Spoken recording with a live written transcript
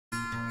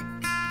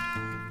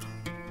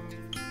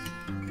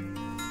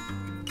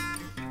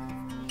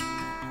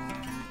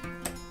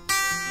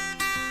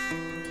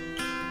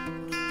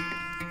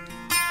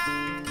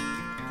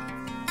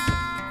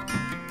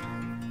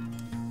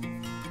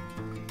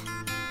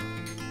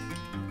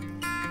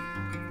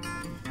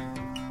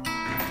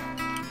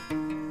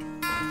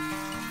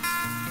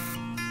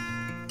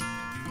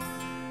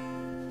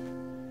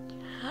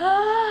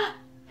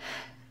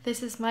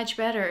this is much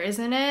better,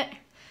 isn't it?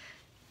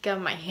 Got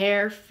my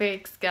hair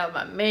fixed, got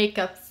my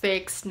makeup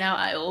fixed, now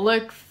I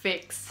look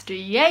fixed,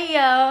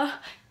 yeah!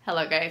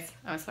 Hello guys,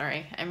 I'm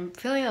sorry, I'm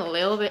feeling a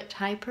little bit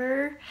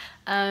hyper.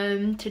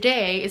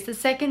 Today is the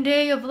second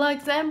day of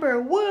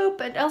Vlogcember,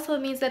 whoop! It also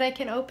means that I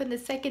can open the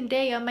second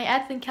day on my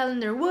advent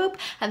calendar, whoop!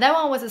 And that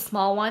one was a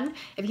small one.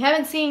 If you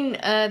haven't seen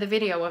the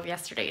video of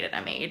yesterday that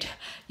I made,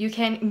 you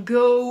can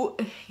go,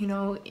 you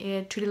know,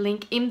 to the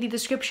link in the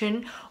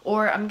description,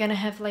 or I'm gonna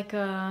have like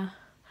a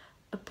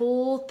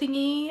poll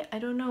thingy. I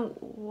don't know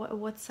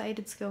what site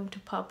it's going to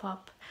pop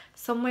up.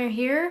 Somewhere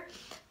here,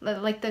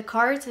 like the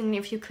cards, and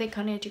if you click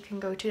on it you can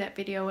go to that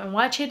video and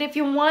watch it if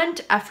you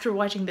want after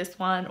watching this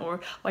one, or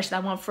watch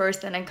that one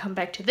first and then come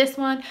back to this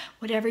one,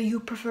 whatever you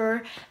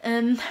prefer.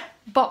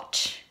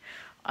 But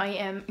I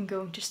am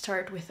going to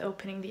start with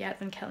opening the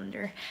advent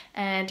calendar,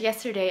 and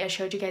yesterday I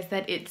showed you guys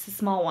that it's a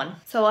small one,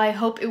 so I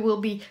hope it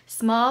will be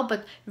small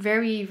but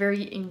very,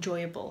 very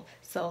enjoyable.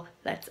 So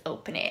let's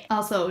open it.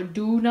 Also,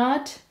 do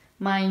not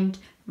mind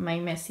my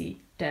messy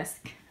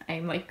desk.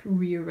 I'm like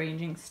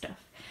rearranging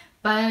stuff.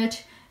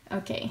 But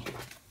okay,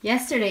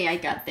 yesterday I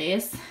got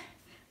this,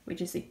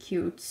 which is a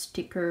cute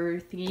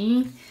sticker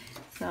thingy.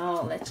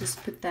 So let's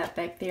just put that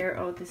back there.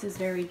 Oh, this is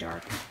very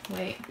dark.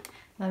 Wait,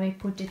 let me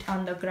put it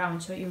on the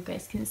ground so you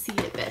guys can see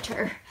it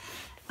better.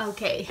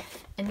 Okay,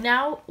 and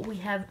now we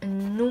have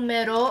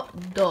numero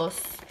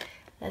dos.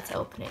 Let's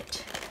open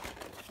it.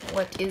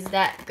 What is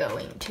that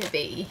going to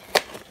be?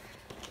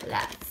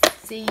 Let's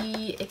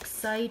see.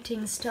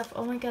 Exciting stuff.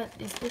 Oh my god,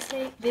 is this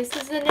this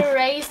is an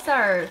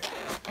eraser?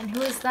 And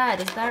who is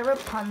that? Is that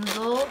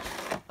Rapunzel?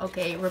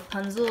 Okay,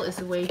 Rapunzel is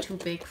way too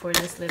big for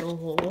this little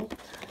hole.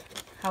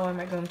 How am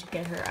I going to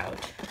get her out?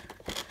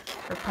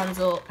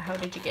 Rapunzel, how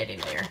did you get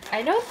in there?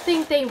 I don't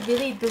think they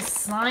really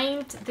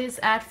designed this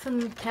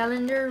advent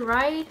calendar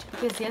right,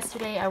 because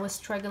yesterday I was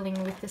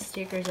struggling with the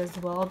stickers as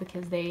well,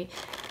 because they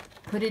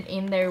put it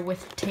in there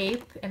with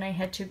tape and I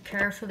had to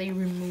carefully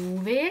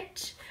remove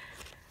it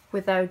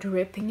without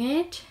ripping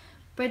it.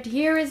 But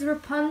here is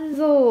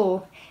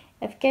Rapunzel.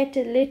 I've got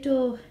a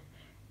little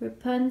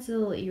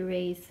Rapunzel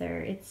eraser.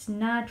 It's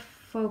not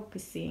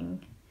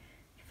focusing.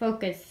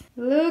 Focus.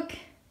 Look,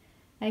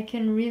 I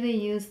can really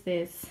use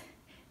this.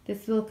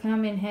 This will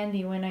come in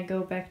handy when I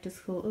go back to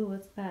school. Oh,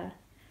 what's that?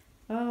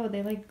 Oh,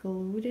 they like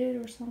glued it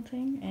or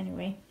something.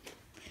 Anyway,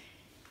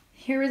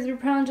 here is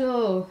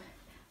Rapunzel.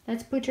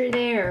 Let's put her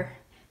there.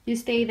 You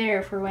stay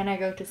there for when I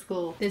go to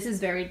school. This is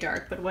very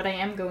dark, but what I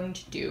am going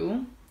to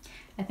do,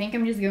 I think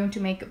I'm just going to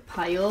make a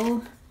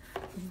pile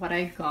of what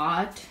I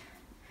got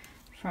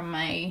from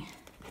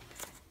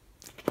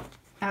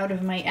out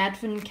of my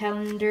advent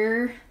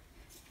calendar,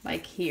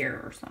 like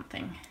here or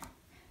something.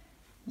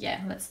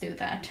 Yeah, let's do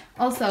that.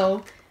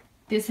 Also,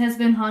 this has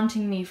been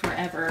haunting me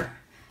forever.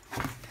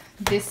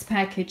 This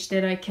package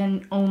that I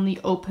can only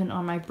open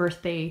on my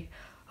birthday.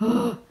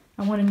 Oh,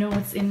 I want to know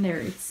what's in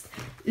there.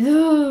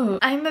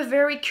 I'm a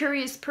very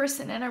curious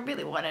person and I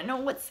really want to know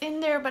what's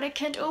in there, but I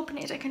can't open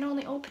it. I can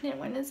only open it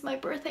when it's my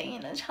birthday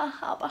and it's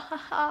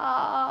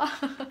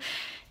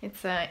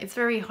it's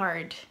very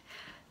hard.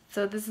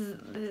 So this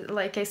is,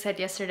 like I said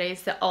yesterday,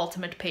 it's the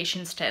ultimate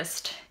patience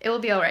test. It will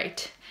be all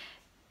right.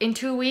 In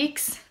 2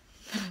 weeks,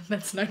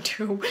 that's not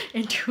true.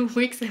 In 2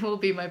 weeks it will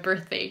be my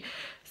birthday.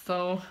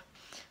 So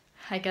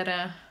I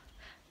gotta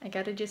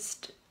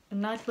just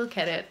not look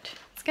at it.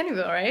 It's gonna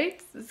be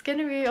alright. It's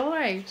gonna be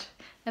alright.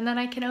 And then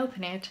I can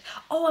open it.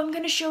 Oh, I'm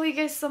gonna show you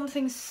guys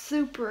something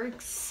super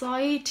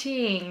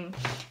exciting.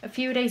 A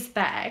few days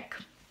back,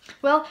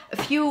 well, a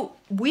few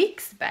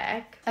weeks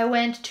back, I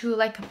went to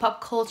like a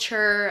pop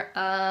culture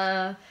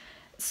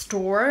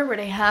store where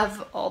they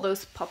have all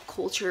those pop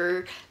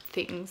culture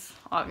things,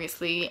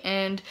 obviously,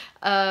 and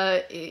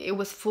it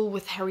was full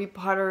with Harry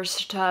Potter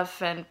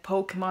stuff and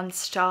Pokemon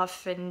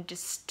stuff and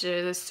just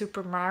the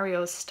Super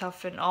Mario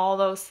stuff and all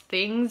those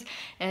things,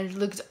 and it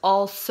looked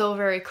all so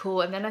very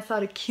cool. And then I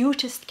saw the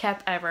cutest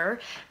cap ever,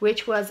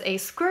 which was a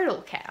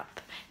Squirtle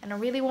cap, and I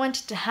really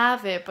wanted to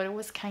have it, but it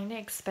was kind of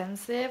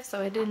expensive, so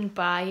I didn't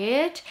buy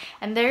it.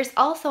 And there's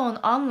also an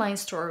online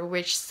store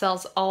which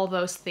sells all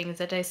those things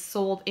that I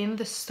sold in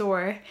the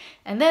store,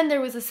 and then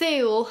there was a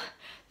sale,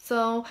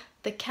 so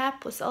the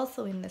cap was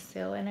also in the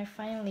sale, and I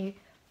finally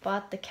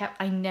bought the cap.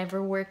 I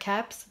never wear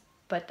caps,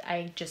 but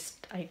I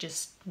just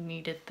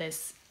needed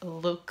this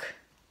look.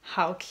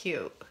 How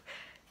cute.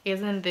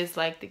 Isn't this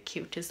like the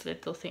cutest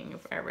little thing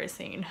you've ever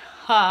seen?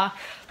 Ha!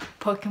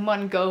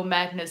 Pokemon Go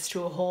madness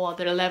to a whole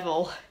other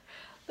level.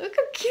 Look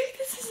how cute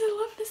this is. I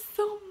love this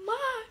so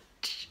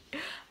much.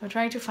 I'm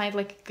trying to find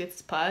like a good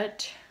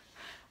spot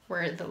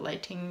where the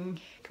lighting,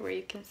 where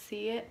you can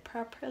see it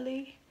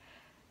properly.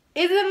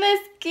 Isn't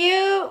this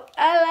cute?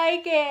 I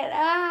like it.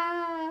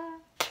 Ah.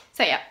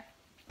 So yeah,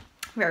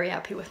 very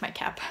happy with my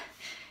cap.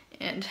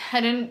 And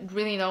I didn't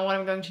really know what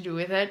I'm going to do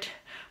with it.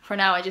 For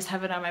now, I just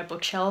have it on my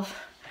bookshelf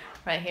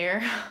right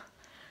here.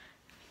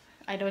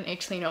 I don't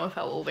actually know if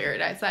I will wear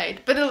it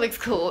outside, but it looks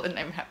cool and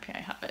I'm happy I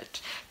have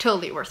it.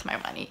 Totally worth my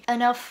money.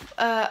 Enough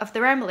of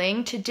the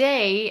rambling.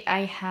 Today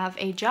I have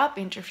a job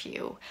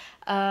interview.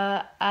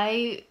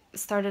 I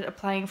started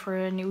applying for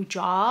a new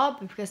job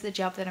because the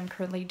job that I'm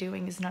currently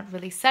doing is not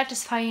really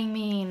satisfying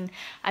me, and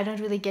I don't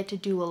really get to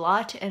do a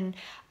lot, and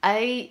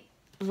I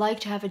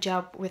like to have a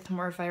job with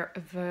more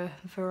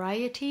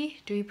variety.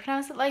 Do you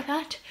pronounce it like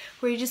that?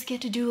 Where you just get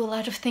to do a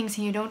lot of things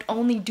and you don't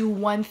only do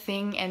one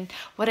thing. And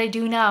what I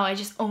do now, I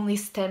just only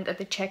stand at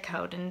the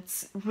checkout, and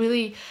it's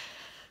really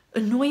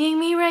annoying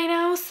me right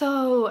now.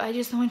 So I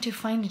just want to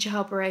find a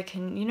job where I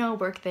can, you know,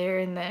 work there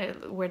in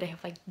where they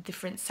have like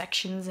different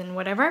sections and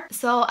whatever.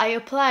 So I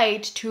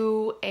applied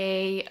to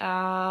a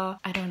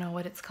I don't know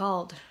what it's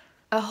called,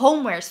 a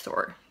homeware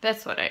store.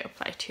 That's what I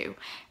applied to,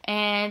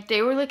 and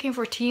they were looking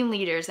for team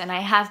leaders, and I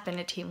have been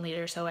a team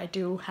leader, so I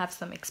do have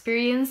some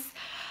experience.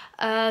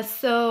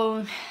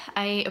 So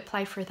I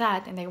applied for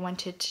that, and they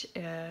wanted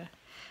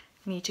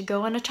me to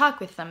go on a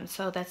talk with them,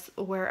 so that's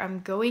where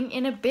I'm going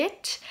in a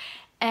bit.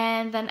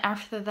 And then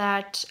after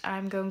that,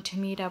 I'm going to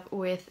meet up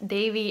with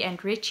Davey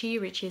and Richie.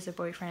 Richie is a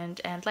boyfriend.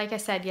 And like I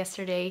said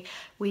yesterday,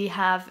 we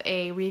have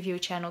a review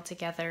channel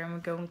together, and we're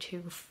going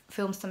to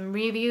film some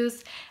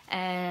reviews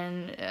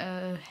and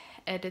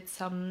edit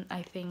some,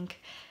 I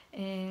think.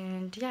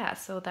 And yeah,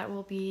 so that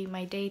will be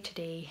my day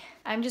today.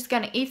 I'm just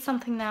gonna eat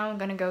something now. I'm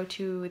gonna go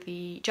to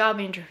the job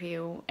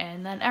interview,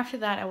 and then after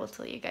that, I will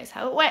tell you guys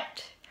how it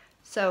went.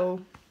 So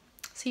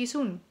see you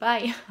soon.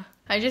 Bye.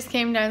 I just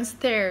came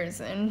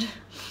downstairs and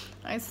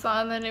I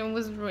saw that it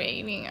was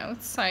raining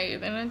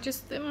outside, and I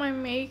just did my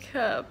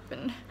makeup,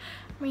 and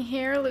my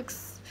hair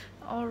looks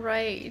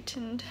alright,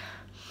 and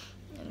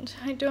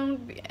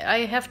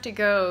I have to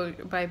go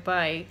by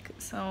bike,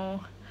 so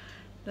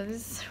that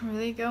is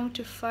really going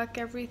to fuck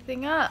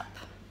everything up.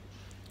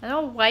 I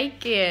don't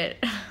like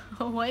it.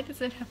 Why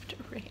does it have to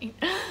rain?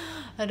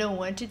 I don't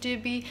want it to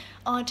be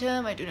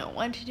autumn. I do not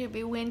want it to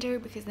be winter,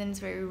 because then it's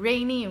very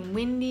rainy and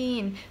windy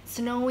and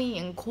snowy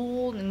and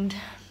cold, and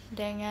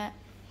dang it.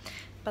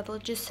 But I'll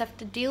just have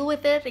to deal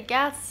with it, I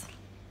guess.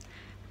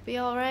 Be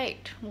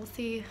alright. We'll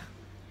see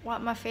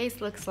what my face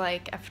looks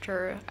like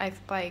after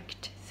I've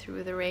biked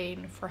through the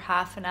rain for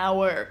half an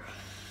hour.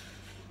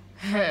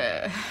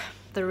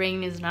 The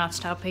rain is not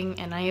stopping,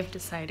 and I have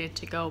decided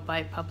to go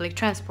by public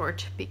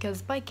transport,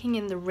 because biking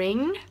in the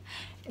rain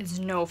is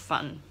no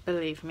fun,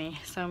 believe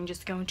me. So I'm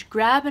just going to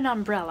grab an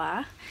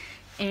umbrella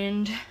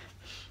and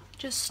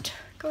just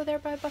go there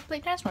by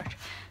public transport,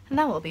 and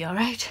that will be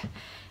alright.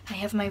 I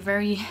have my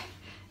very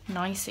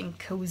nice and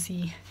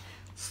cozy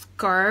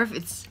scarf.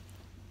 It's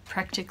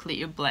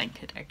practically a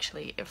blanket,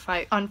 actually. If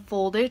I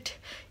unfold it,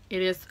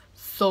 it is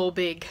so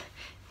big,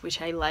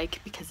 which I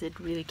like because it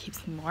really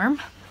keeps me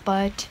warm.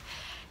 But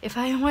if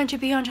I want to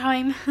be on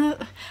time,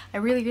 I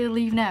really gotta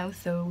leave now,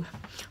 so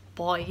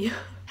bye.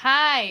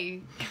 Hi.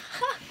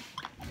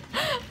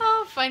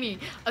 Oh, funny.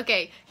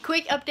 Okay,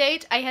 quick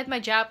update. I had my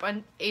job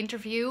on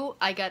interview.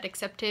 I got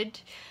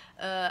accepted.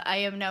 I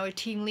am now a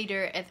team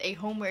leader at a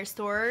homeware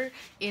store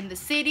in the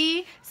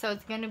city, so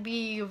it's gonna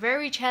be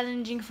very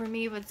challenging for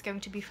me, but it's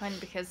going to be fun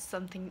because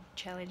something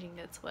challenging,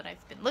 that's what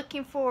I've been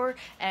looking for,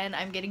 and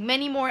I'm getting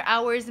many more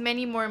hours,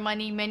 many more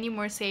money, many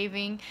more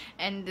saving,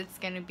 and it's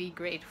gonna be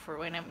great for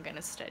when I'm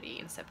gonna study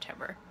in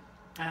September.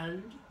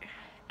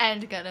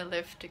 And gonna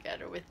live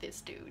together with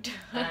this dude.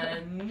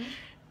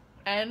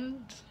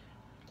 And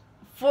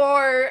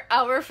for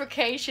our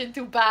vacation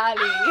to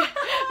Bali.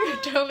 We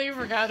totally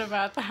forgot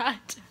about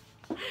that.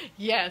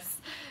 Yes,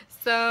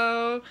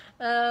 so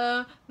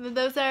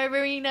those are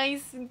very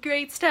nice,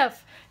 great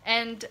stuff.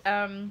 And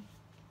on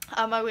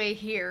my way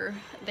here,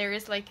 there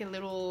is like a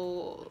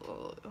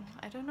little,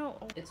 I don't know.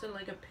 It's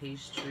like a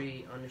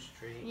pastry on the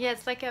street. Yeah,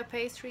 it's like a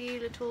pastry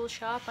little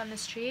shop on the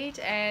street,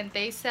 and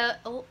they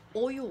sell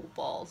oil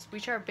balls,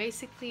 which are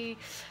basically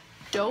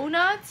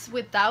donuts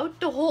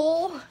without the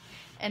hole,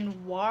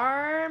 and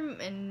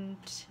warm, and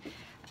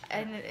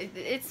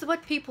it's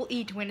what people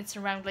eat when it's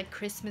around like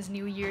Christmas,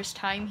 New Year's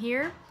time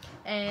here.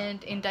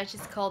 And in Dutch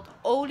it's called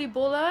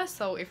oliebollen,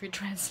 so if you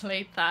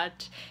translate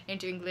that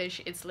into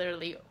English, it's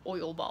literally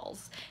oil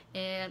balls.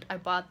 And I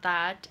bought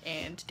that,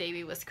 and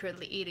Davy was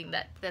currently eating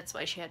that. That's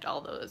why she had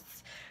all those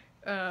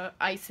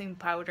icing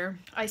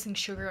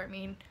sugar, I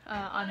mean,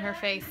 on her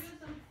face.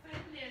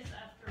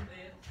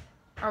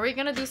 Are we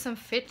gonna do some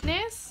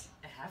fitness?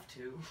 I have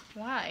to.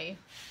 Why?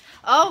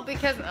 Oh,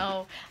 because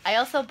I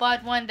also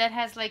bought one that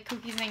has like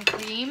cookies and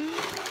cream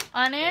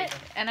on it,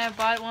 and I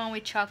bought one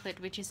with chocolate,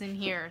 which is in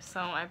here,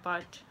 so I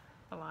bought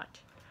a lot.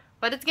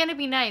 But it's gonna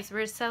be nice.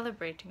 We're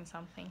celebrating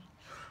something.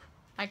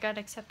 I got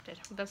accepted.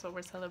 That's what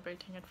we're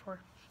celebrating it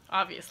for.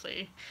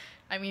 Obviously.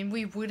 I mean,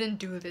 we wouldn't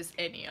do this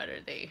any other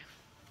day.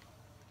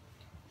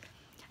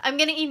 I'm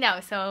gonna eat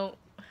now, so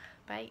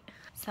bye.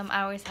 Some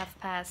hours have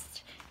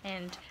passed,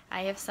 and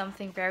I have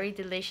something very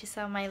delicious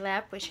on my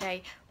lap, which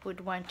I would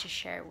want to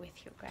share with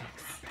you guys.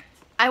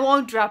 I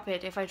won't drop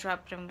it. If I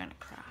drop it, I'm gonna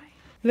cry.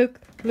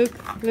 Look,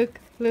 look, look,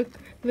 look,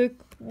 look.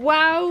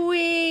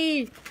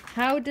 Wowee!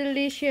 How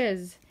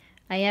delicious.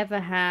 I have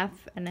a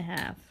half and a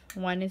half.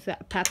 One is a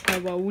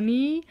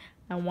pepperoni,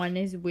 and one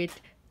is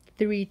with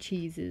 3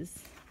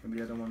 cheeses. And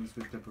the other one is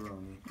with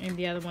pepperoni. And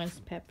the other one's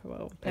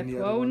pepperoni. And the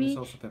other one is Pepperoni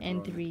also pepperoni.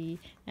 and 3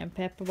 and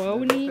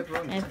pepperoni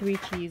Pepperoni. and 3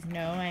 cheese.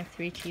 No, I have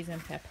 3 cheese and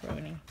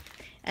pepperoni.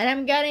 And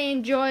I'm gonna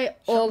enjoy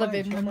all of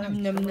it. Nom,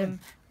 nom, nom, nom.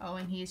 Oh,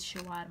 and here's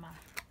shawarma.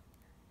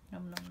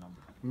 Nom nom nom.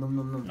 Nom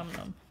nom nom. Nom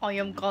nom. I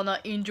am gonna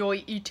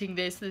enjoy eating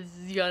this. This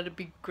is gonna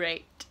be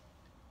great.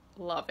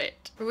 Love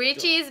it.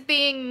 Richie is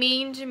being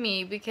mean to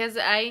me because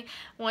I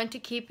want to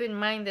keep in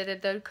mind that I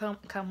don't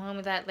come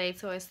home that late,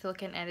 so I still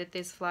can edit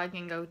this vlog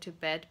and go to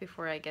bed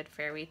before I get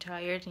very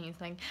tired. And he's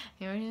like,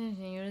 you're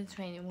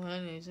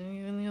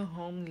 21, you're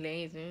home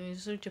late, you're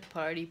such a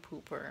party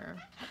pooper.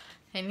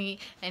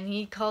 And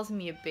he calls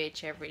me a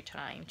bitch every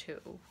time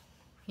too.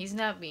 He's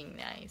not being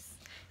nice.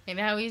 And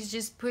now he's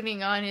just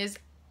putting on his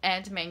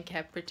Ant-Man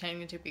cap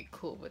pretending to be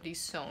cool, but he's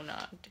so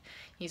not.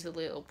 He's a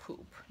little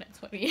poop.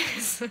 That's what he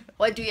is.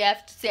 What do you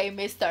have to say,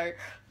 mister?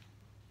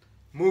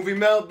 Movie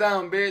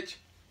meltdown, bitch.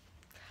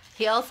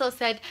 He also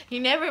said, you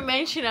never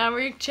mention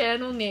our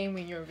channel name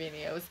in your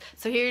videos.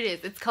 So here it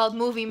is. It's called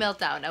Movie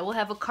Meltdown. I will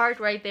have a card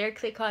right there.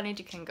 Click on it.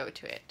 You can go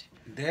to it.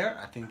 There?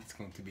 I think it's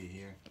going to be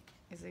here.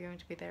 Is it going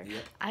to be there?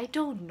 Yep. I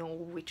don't know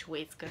which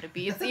way it's going to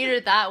be. It's either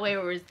that way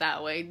or it's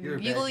that way.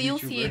 You'll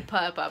see it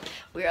pop up.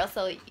 We're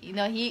also, you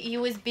know, he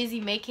was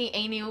busy making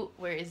a new,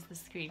 where is the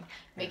screen?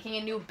 Making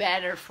a new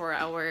banner for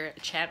our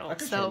channel.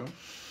 So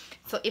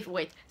if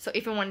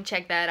you want to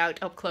check that out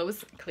up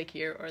close, click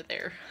here or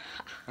there.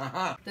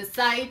 The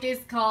site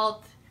is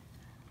called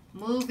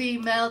Movie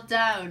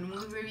Meltdown.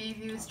 Movie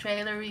reviews,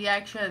 trailer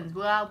reactions,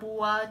 blah blah,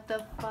 what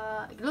the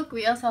fuck. Look,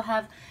 we also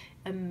have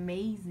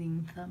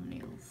amazing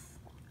thumbnails.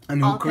 And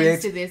who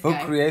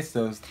creates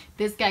those?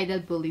 This guy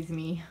that bullies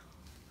me.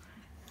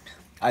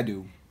 I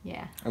do.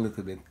 Yeah. A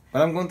little bit.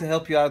 But I'm going to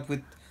help you out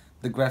with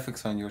the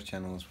graphics on your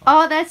channel as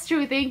well. Oh, that's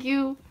true. Thank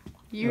you.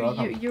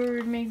 You're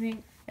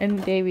amazing.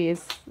 And Davy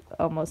is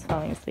almost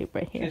falling asleep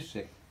right here. She's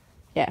sick.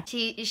 Yeah.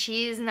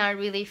 She is not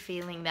really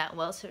feeling that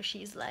well, so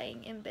she's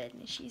lying in bed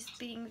and she's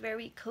being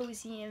very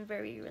cozy and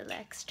very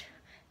relaxed.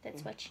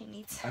 That's what she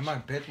needs. And my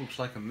bed looks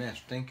like a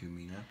mess. Thank you,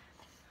 Mina.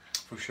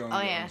 For showing oh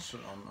me yeah.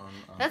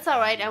 on That's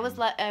alright. I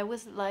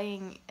was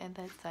lying at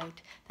that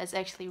side. That's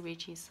actually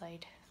Richie's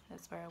side.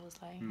 That's where I was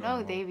lying.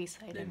 No, Davy's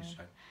side. Davy's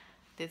side.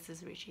 This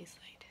is Richie's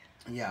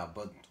side. Yeah,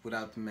 but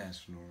without the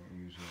mess, no,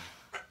 usually.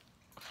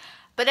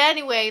 But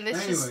anyway,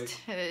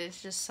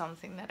 it's just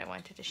something that I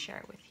wanted to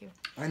share with you.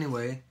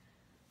 Anyway.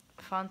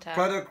 Fanta.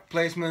 Product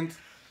placement.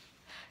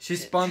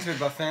 She's sponsored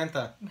by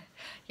Fanta.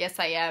 Yes,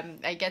 I am.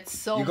 I get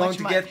so much money. You're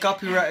going to get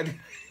copyrighted.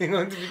 You're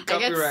going to be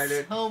copyrighted.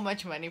 I get so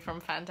much money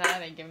from Fanta.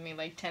 They give me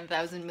like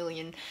 10,000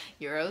 million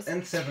euros.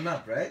 And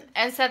 7-Up, right?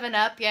 And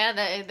 7-Up,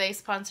 yeah. They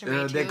sponsor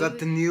me too. They got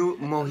the new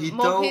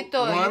Mojito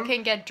one. You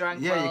can get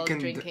drunk while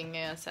drinking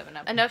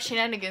 7-Up. Enough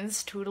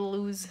shenanigans.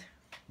 Toodaloos.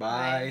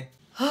 Bye.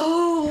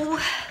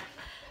 Oh,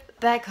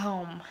 back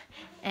home.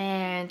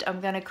 And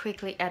I'm gonna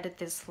quickly edit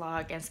this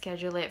vlog and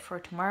schedule it for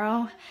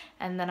tomorrow,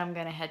 and then I'm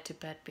gonna head to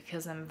bed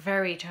because I'm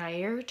very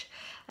tired.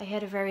 I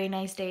had a very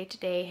nice day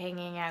today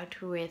hanging out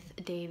with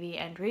Davy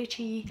and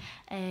Richie,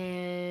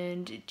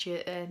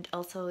 and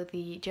also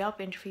the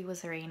job interview was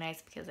very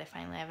nice because I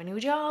finally have a new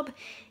job,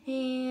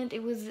 and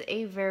it was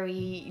a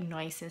very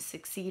nice and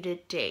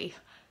succeeded day.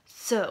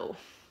 So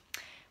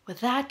with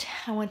that,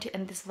 I want to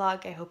end this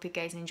vlog. I hope you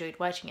guys enjoyed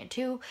watching it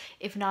too.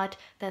 If not,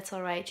 that's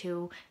alright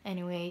too.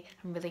 Anyway,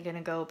 I'm really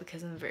gonna go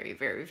because I'm very,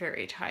 very,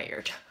 very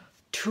tired.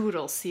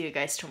 Toodles. See you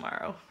guys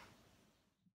tomorrow.